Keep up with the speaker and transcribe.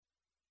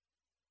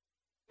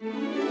It's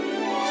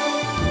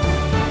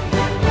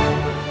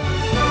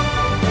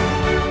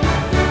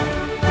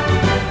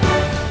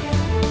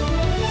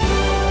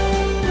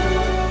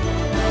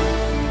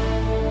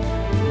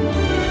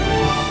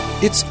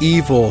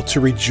evil to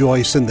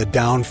rejoice in the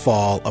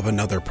downfall of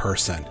another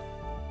person.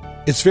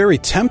 It's very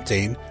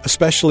tempting,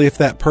 especially if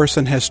that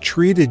person has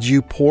treated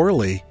you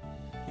poorly,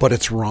 but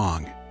it's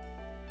wrong.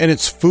 And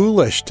it's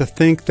foolish to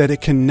think that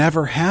it can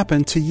never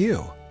happen to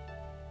you.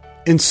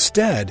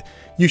 Instead,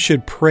 you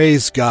should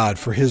praise God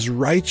for His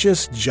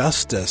righteous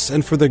justice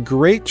and for the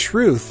great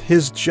truth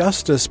His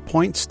justice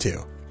points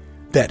to,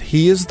 that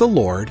He is the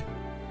Lord,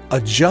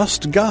 a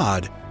just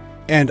God,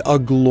 and a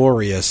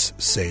glorious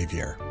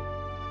Savior.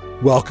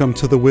 Welcome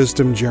to the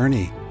Wisdom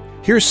Journey.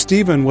 Here's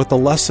Stephen with a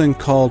lesson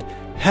called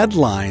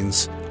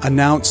Headlines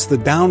Announce the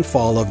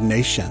Downfall of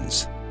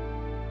Nations.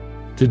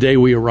 Today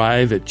we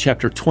arrive at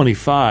chapter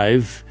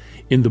 25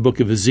 in the book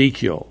of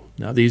Ezekiel.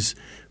 Now these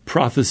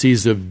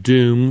prophecies of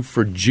doom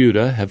for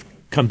Judah have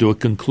come to a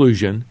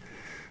conclusion.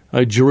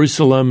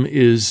 Jerusalem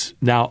is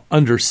now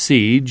under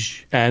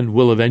siege and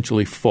will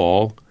eventually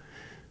fall.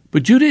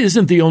 But Judah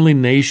isn't the only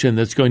nation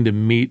that's going to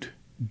meet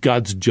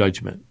God's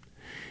judgment.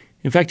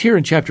 In fact, here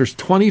in chapters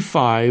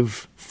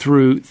 25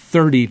 through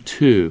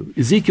 32,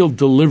 Ezekiel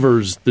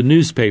delivers the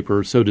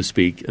newspaper, so to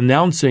speak,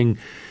 announcing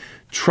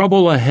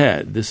trouble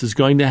ahead. This is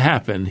going to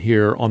happen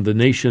here on the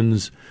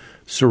nations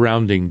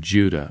surrounding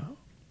Judah.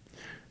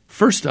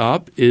 First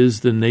up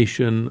is the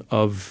nation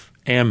of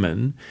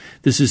Ammon.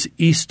 This is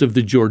east of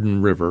the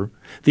Jordan River.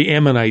 The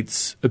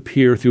Ammonites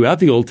appear throughout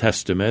the Old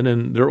Testament,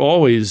 and they're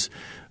always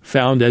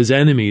found as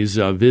enemies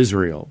of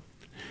Israel.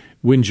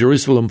 When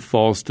Jerusalem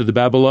falls to the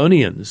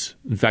Babylonians,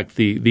 in fact,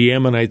 the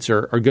Ammonites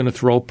are going to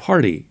throw a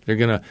party. They're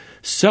going to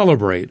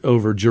celebrate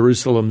over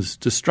Jerusalem's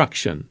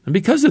destruction. And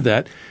because of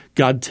that,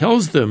 God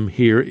tells them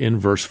here in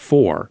verse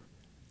 4,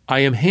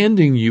 I am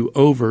handing you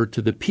over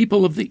to the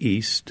people of the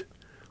east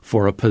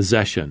for a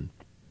possession.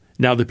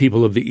 Now the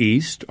people of the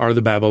east are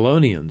the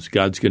Babylonians.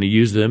 God's going to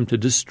use them to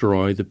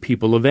destroy the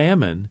people of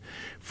Ammon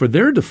for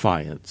their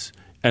defiance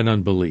and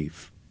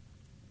unbelief.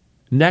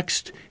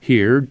 Next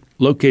here,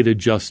 located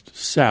just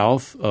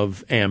south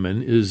of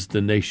Ammon, is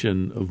the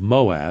nation of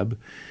Moab,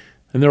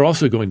 and they're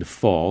also going to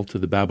fall to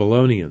the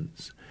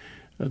Babylonians.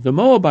 The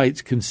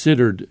Moabites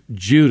considered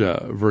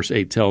Judah, verse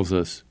 8 tells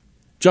us,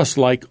 just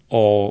like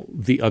all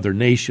the other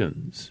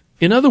nations.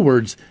 In other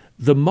words,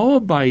 the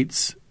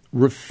Moabites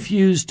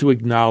refused to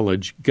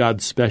acknowledge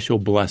God's special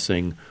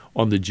blessing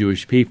on the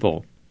Jewish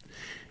people.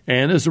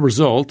 And as a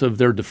result of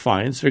their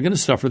defiance, they're going to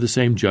suffer the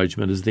same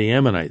judgment as the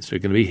Ammonites. They're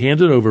going to be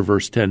handed over,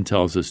 verse 10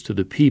 tells us, to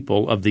the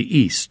people of the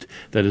east,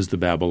 that is the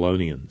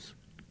Babylonians.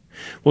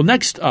 Well,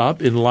 next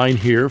up in line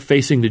here,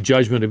 facing the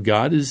judgment of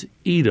God, is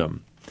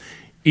Edom.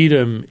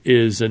 Edom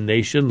is a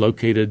nation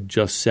located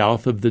just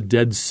south of the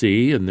Dead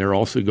Sea, and they're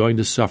also going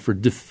to suffer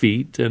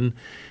defeat and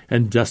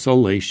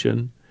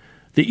desolation.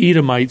 The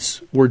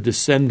Edomites were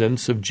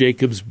descendants of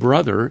Jacob's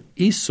brother,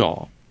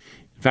 Esau.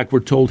 In fact, we're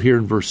told here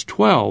in verse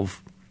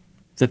 12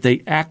 that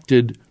they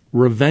acted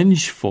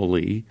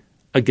revengefully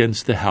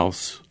against the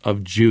house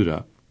of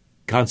Judah.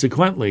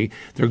 Consequently,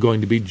 they're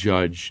going to be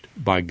judged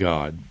by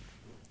God.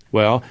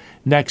 Well,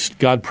 next,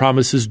 God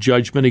promises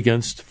judgment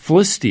against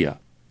Philistia.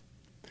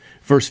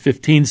 Verse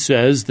 15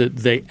 says that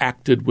they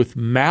acted with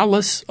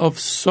malice of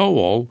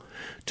soul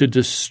to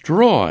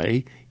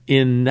destroy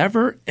in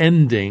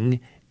never-ending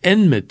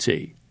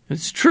enmity.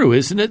 It's true,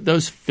 isn't it?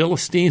 Those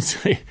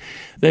Philistines,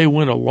 they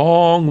went a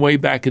long way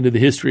back into the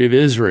history of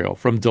Israel,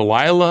 from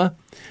Delilah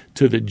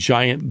to the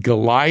giant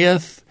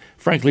Goliath,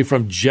 frankly,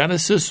 from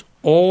Genesis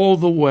all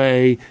the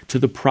way to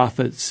the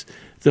prophets.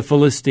 The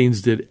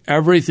Philistines did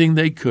everything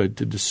they could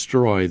to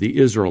destroy the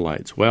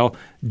Israelites. Well,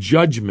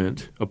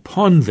 judgment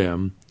upon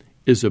them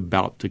is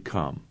about to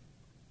come.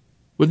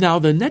 Well, now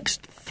the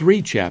next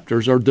 3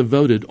 chapters are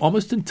devoted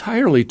almost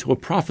entirely to a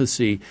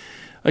prophecy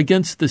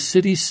against the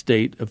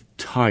city-state of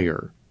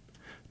Tyre.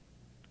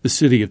 The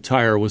city of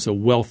Tyre was a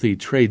wealthy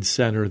trade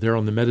center there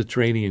on the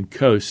Mediterranean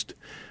coast,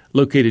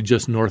 located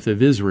just north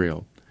of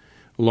Israel.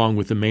 Along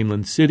with the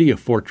mainland city, a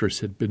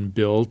fortress had been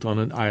built on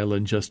an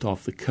island just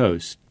off the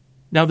coast.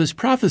 Now, this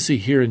prophecy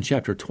here in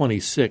chapter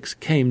 26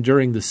 came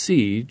during the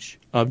siege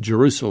of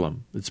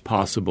Jerusalem. It's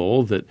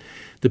possible that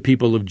the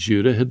people of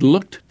Judah had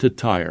looked to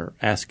Tyre,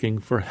 asking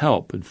for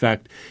help. In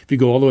fact, if you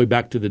go all the way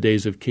back to the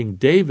days of King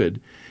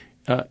David,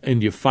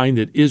 and you find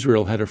that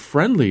Israel had a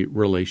friendly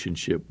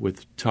relationship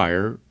with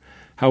Tyre.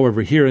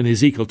 However, here in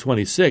Ezekiel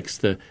 26,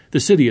 the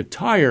city of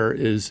Tyre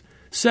is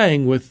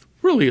saying with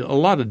really a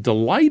lot of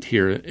delight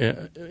here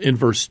in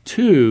verse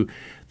 2,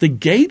 the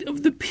gate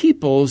of the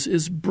peoples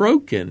is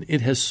broken.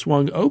 It has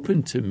swung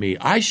open to me.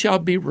 I shall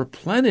be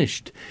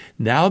replenished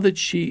now that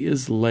she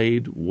is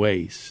laid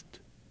waste.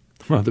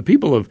 Well, the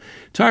people of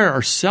Tyre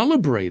are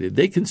celebrated.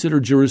 They consider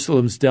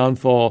Jerusalem's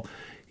downfall,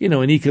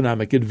 an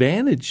economic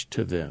advantage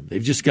to them.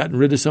 They've just gotten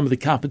rid of some of the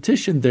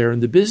competition there in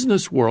the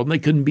business world, and they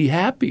couldn't be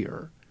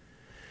happier.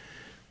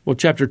 Well,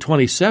 chapter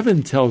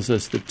 27 tells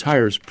us that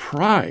Tyre's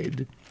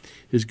pride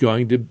is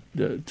going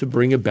to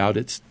bring about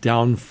its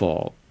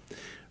downfall.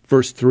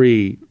 Verse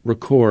 3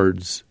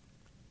 records,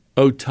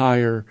 O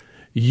Tyre,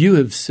 you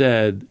have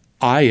said,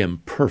 I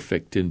am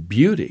perfect in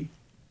beauty.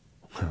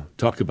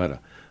 Talk about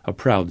a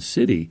proud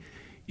city.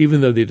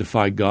 Even though they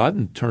defy God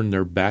and turn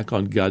their back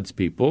on God's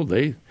people,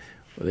 they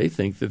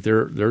think that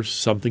they're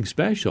something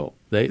special.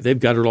 They've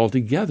got it all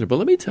together. But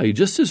let me tell you,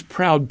 just as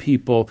proud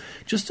people,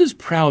 just as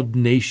proud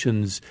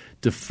nations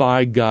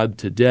defy God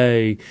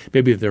today,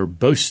 maybe they're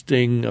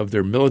boasting of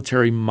their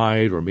military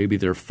might or maybe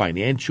their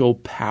financial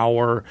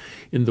power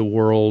in the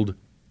world,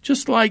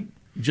 just like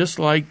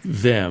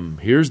them,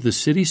 here's the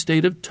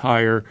city-state of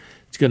Tyre.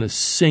 It's going to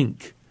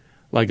sink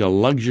like a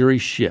luxury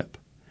ship.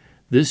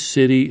 This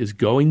city is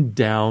going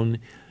down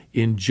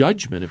in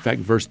judgment. In fact,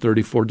 verse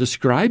 34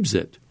 describes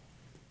it.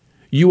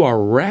 You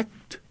are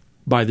wrecked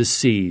by the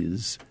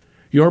seas.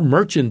 Your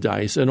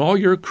merchandise and all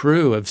your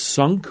crew have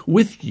sunk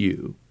with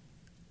you.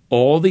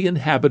 All the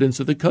inhabitants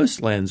of the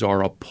coastlands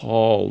are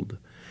appalled.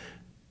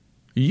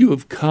 You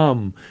have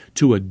come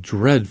to a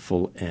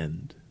dreadful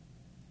end.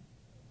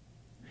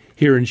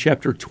 Here in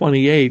chapter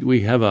 28,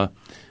 we have a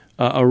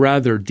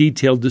rather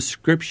detailed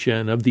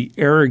description of the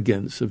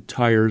arrogance of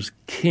Tyre's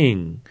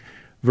king.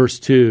 Verse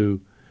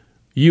 2,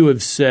 you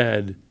have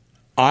said,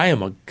 I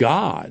am a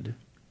god.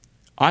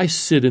 I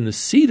sit in the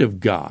seat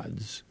of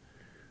gods.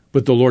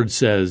 But the Lord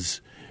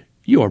says,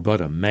 you are but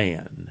a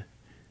man.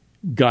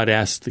 God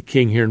asks the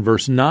king here in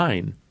verse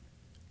 9,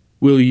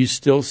 will you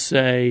still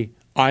say,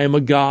 I am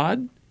a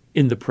god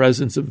in the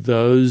presence of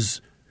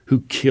those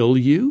who kill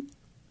you?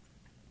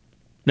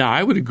 Now,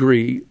 I would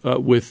agree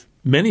with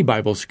many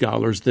Bible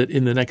scholars that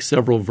in the next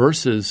several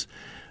verses,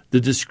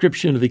 the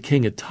description of the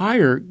king of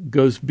Tyre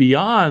goes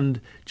beyond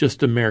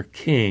just a mere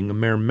king, a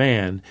mere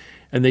man.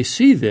 And they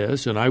see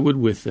this, and I would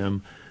with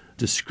them,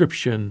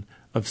 description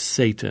of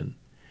Satan.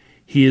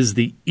 He is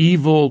the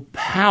evil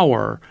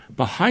power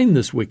behind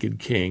this wicked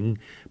king,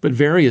 but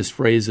various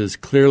phrases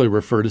clearly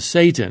refer to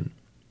Satan.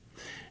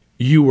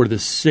 You were the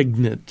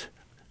signet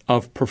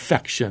of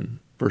perfection,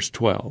 verse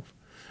 12.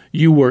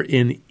 You were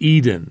in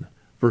Eden,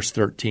 verse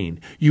 13.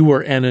 You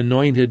were an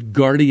anointed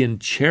guardian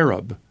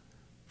cherub,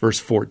 verse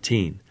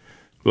 14.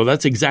 Well,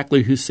 that's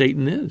exactly who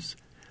Satan is.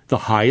 The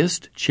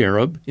highest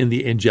cherub in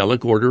the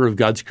angelic order of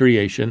God's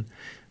creation,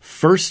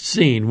 first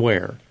seen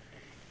where?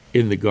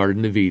 In the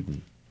Garden of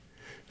Eden.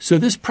 So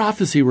this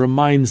prophecy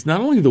reminds not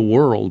only the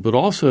world, but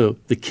also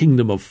the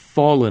kingdom of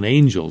fallen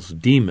angels,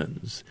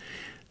 demons,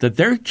 that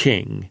their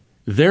king,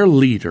 their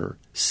leader,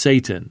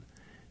 Satan,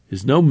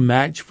 is no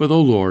match for the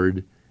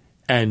Lord,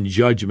 and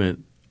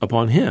judgment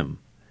upon him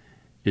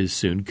is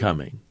soon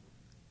coming.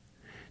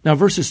 Now,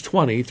 verses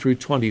 20 through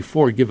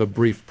 24 give a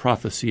brief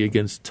prophecy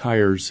against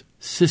Tyre's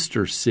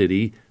sister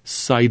city,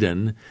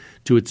 Sidon,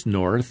 to its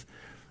north.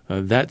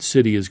 That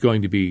city is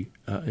going to be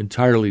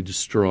entirely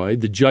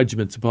destroyed. The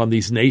judgments upon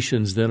these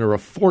nations then are a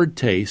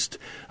foretaste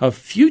of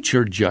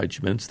future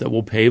judgments that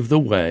will pave the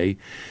way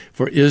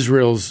for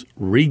Israel's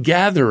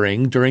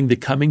regathering during the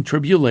coming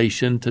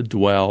tribulation to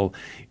dwell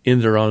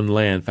in their own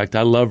land. In fact,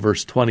 I love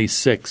verse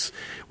 26,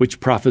 which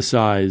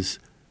prophesies,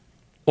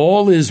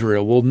 all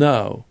Israel will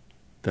know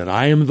that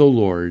I am the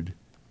Lord,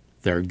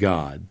 their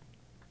God.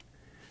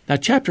 Now,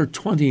 chapter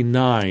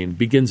 29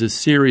 begins a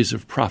series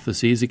of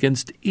prophecies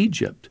against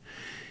Egypt.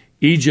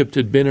 Egypt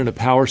had been in a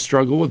power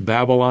struggle with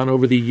Babylon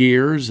over the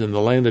years, and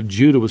the land of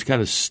Judah was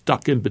kind of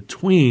stuck in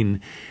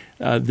between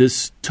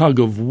this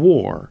tug of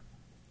war.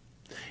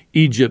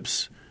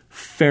 Egypt's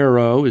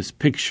Pharaoh is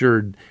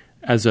pictured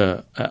as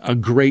a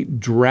great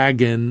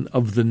dragon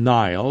of the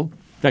Nile.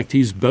 In fact,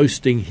 he's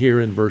boasting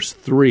here in verse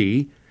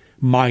 3,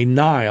 my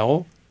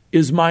Nile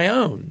is my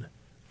own.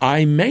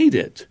 I made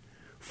it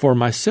for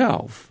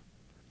myself.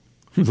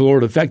 The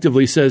Lord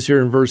effectively says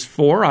here in verse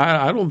 4,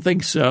 I don't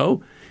think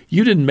so.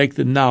 You didn't make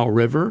the Nile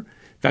River.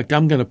 In fact,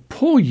 I'm going to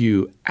pull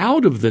you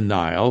out of the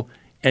Nile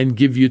and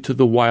give you to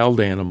the wild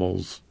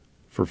animals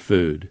for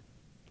food.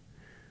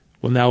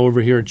 Well, now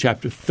over here in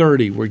chapter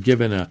 30, we're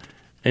given an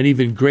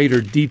even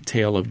greater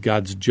detail of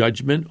God's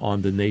judgment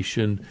on the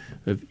nation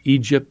of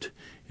Egypt.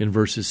 In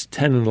verses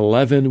 10 and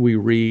 11, we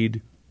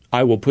read,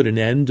 I will put an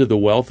end to the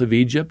wealth of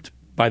Egypt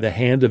by the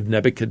hand of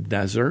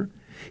Nebuchadnezzar.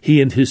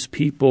 He and his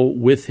people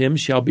with him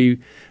shall be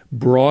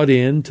brought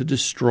in to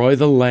destroy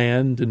the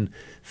land and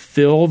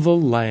fill the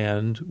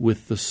land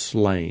with the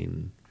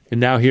slain. And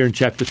now here in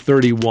chapter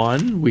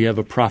 31, we have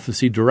a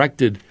prophecy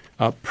directed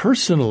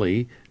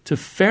personally to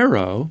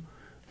Pharaoh.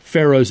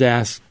 Pharaoh's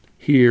asked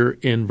here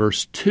in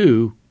verse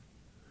 2,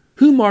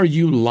 whom are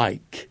you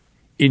like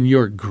in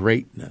your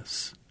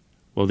greatness?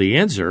 Well, the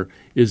answer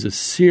is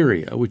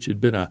Assyria, which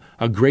had been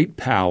a great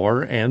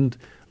power and,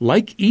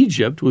 like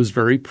Egypt, was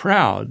very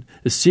proud.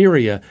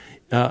 Assyria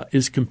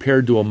is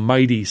compared to a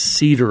mighty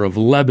cedar of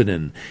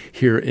Lebanon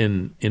here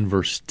in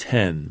verse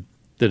 10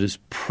 that is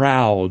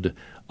proud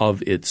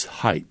of its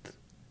height.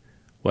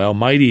 Well,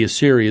 mighty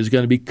Assyria is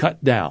going to be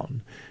cut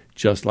down,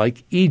 just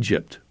like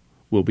Egypt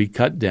will be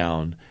cut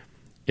down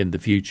in the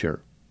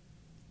future.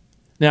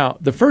 Now,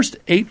 the first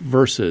 8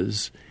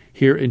 verses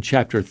here in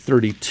chapter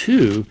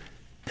 32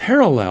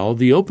 parallel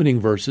the opening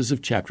verses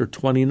of chapter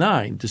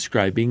 29,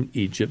 describing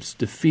Egypt's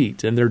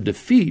defeat. And their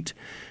defeat,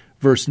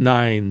 verse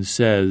 9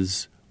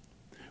 says,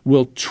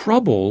 will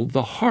trouble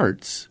the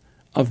hearts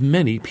of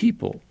many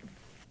people.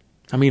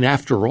 I mean,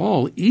 after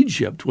all,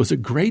 Egypt was a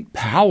great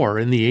power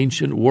in the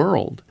ancient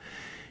world.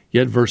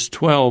 Yet verse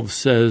 12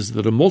 says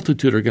that a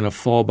multitude are going to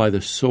fall by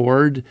the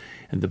sword,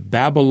 and the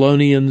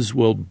Babylonians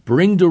will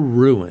bring to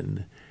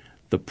ruin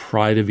the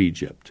pride of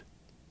Egypt.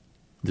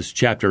 This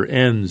chapter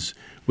ends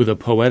with a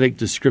poetic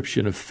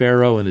description of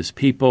Pharaoh and his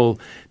people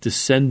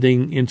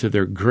descending into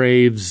their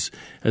graves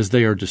as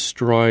they are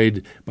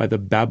destroyed by the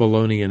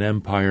Babylonian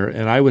Empire.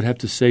 And I would have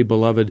to say,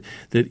 beloved,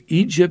 that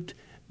Egypt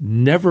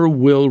never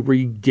will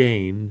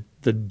regain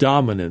the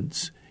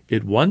dominance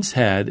it once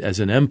had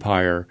as an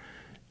empire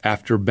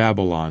after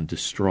Babylon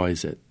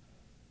destroys it.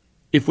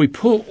 If we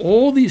pull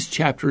all these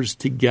chapters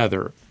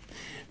together,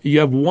 you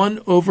have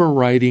one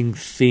overriding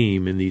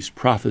theme in these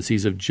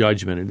prophecies of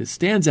judgment, and it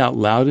stands out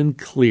loud and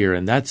clear,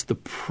 and that's the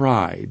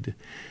pride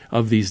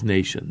of these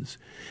nations.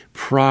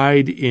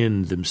 Pride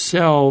in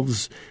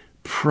themselves,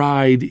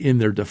 pride in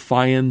their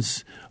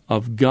defiance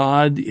of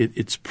God.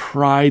 It's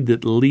pride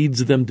that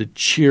leads them to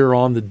cheer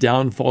on the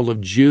downfall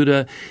of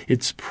Judah.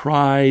 It's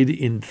pride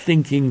in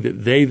thinking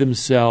that they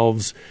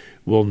themselves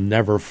will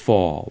never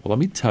fall. Well, let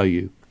me tell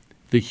you,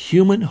 the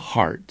human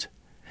heart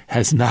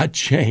has not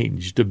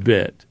changed a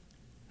bit.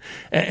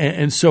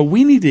 And so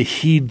we need to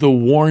heed the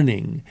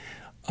warning,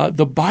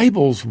 the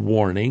Bible's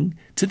warning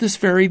to this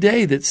very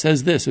day that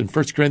says this in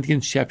 1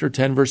 Corinthians chapter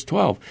 10, verse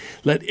 12.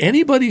 Let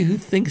anybody who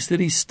thinks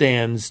that he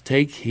stands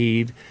take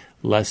heed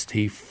lest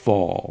he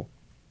fall.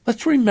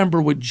 Let's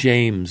remember what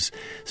James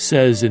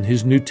says in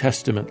his New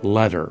Testament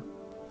letter.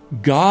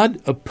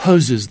 God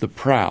opposes the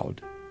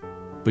proud,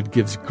 but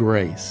gives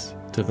grace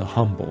to the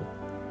humble.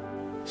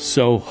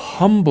 So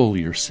humble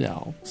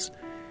yourselves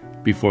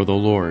before the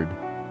Lord.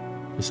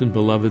 Listen,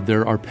 beloved,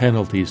 there are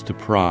penalties to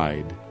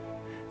pride.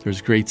 There's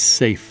great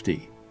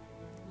safety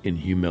in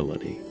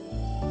humility.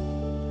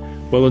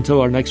 Well,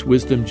 until our next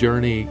wisdom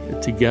journey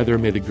together,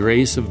 may the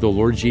grace of the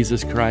Lord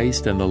Jesus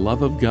Christ and the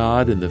love of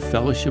God and the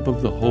fellowship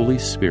of the Holy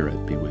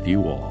Spirit be with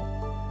you all.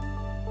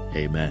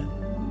 Amen.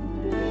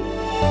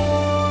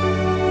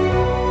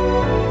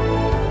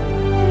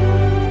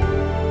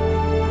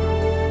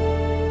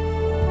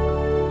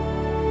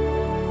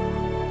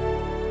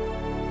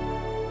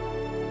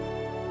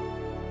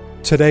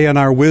 Today on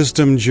our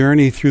wisdom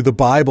journey through the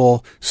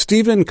Bible,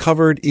 Stephen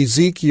covered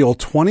Ezekiel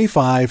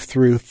 25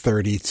 through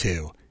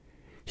 32.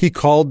 He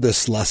called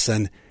this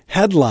lesson,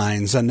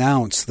 Headlines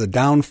Announce the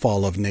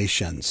Downfall of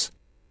Nations.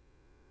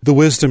 The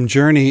Wisdom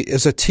Journey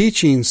is a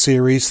teaching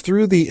series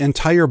through the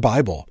entire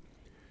Bible.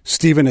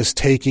 Stephen is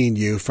taking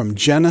you from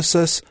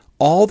Genesis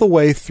all the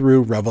way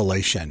through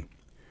Revelation.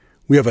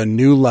 We have a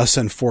new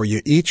lesson for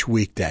you each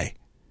weekday.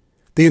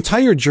 The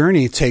entire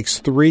journey takes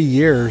 3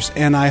 years,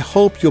 and I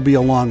hope you'll be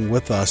along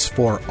with us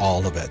for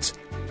all of it.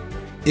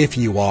 If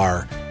you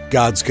are,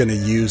 God's going to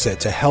use it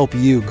to help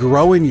you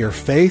grow in your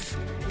faith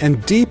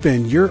and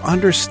deepen your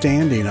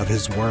understanding of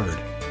His Word.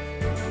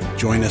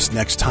 Join us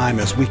next time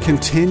as we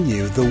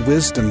continue the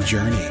Wisdom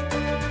Journey.